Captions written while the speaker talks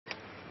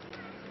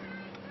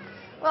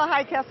Well,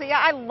 hi, Kelsey. Yeah,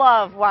 I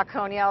love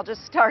Waconia. I'll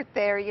just start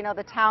there. You know,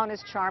 the town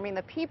is charming,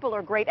 the people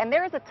are great, and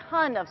there is a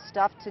ton of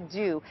stuff to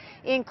do,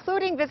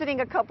 including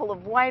visiting a couple of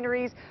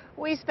wineries.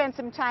 We spent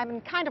some time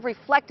and kind of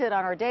reflected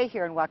on our day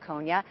here in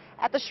Waconia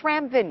at the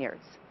Schramm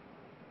Vineyards.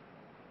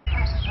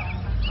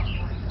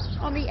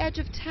 On the edge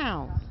of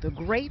town, the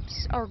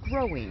grapes are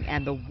growing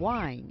and the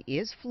wine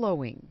is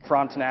flowing.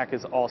 Frontenac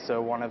is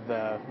also one of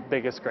the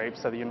biggest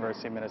grapes that the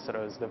University of Minnesota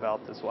has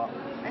developed as well.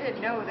 I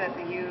didn't know that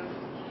the U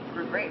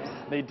grew grapes.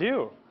 They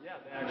do. Yeah,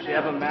 they actually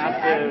have a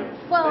massive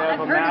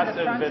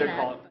bitter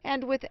quality.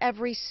 And with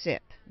every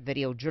sip,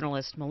 video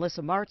journalist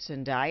Melissa Martz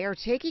and I are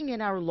taking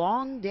in our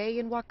long day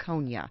in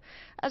Waconia,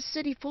 a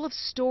city full of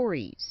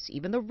stories.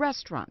 Even the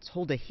restaurants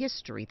hold a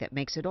history that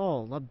makes it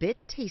all a bit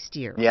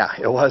tastier. Yeah,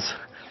 it was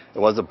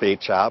a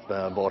bait shop,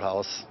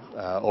 boathouse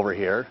over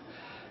here,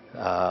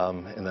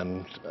 and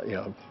then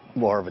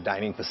more of a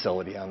dining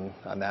facility on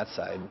that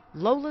side.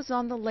 Lola's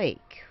on the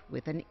lake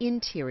with an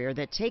interior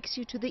that takes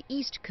you to the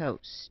East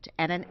Coast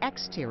and an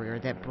exterior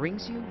that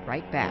brings you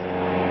right back.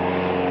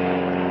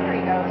 There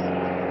he goes.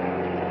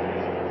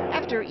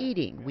 After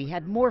eating, we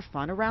had more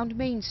fun around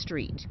Main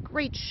Street.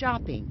 Great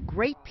shopping,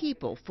 great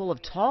people full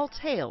of tall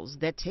tales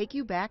that take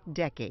you back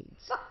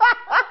decades.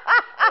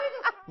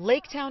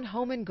 Laketown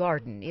Home and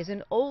Garden is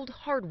an old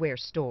hardware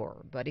store,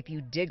 but if you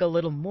dig a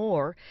little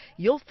more,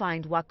 you'll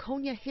find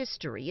Waconia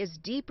history is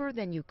deeper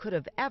than you could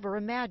have ever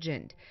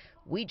imagined.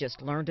 We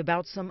just learned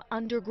about some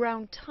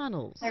underground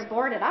tunnels. They're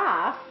boarded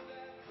off,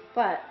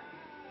 but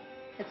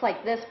it's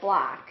like this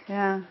block.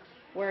 Yeah.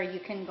 Where you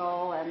can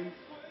go and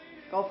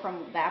go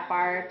from that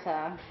bar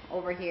to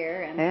over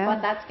here, and yeah.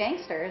 But that's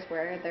gangsters,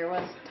 where there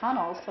was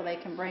tunnels so they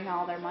can bring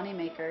all their money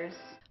makers.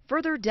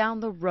 Further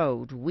down the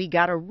road, we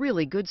got a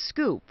really good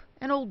scoop.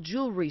 An old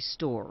jewelry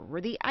store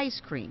where the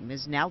ice cream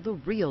is now the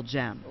real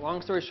gem.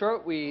 Long story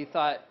short, we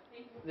thought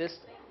this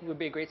would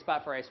be a great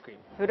spot for ice cream.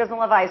 Who doesn't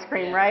love ice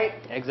cream, right?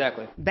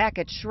 Exactly. Back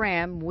at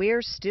Schramm,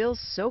 we're still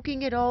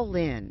soaking it all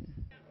in.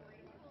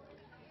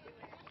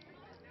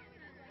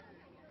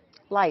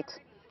 Light.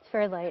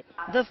 Very light.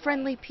 The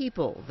friendly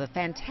people, the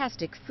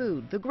fantastic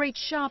food, the great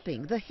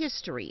shopping, the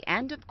history,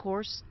 and of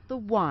course, the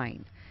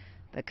wine.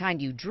 The kind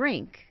you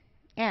drink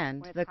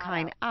and the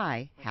kind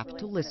I have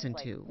to listen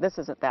to. This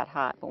isn't that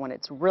hot, but when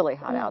it's really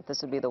hot out,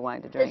 this would be the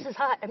wine to drink. This is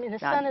hot. I mean, the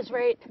sun is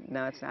right.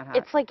 No, it's not hot.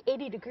 It's like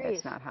 80 degrees.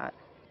 It's not hot.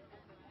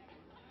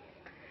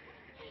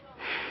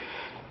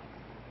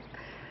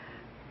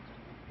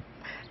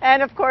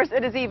 And of course,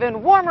 it is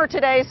even warmer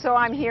today, so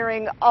I'm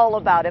hearing all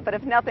about it. But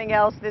if nothing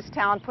else, this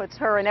town puts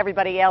her and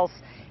everybody else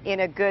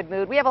in a good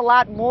mood. We have a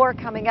lot more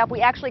coming up.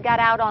 We actually got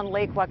out on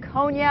Lake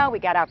Waconia. We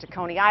got out to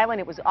Coney Island.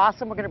 It was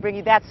awesome. We're going to bring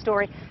you that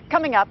story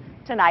coming up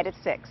tonight at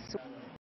 6.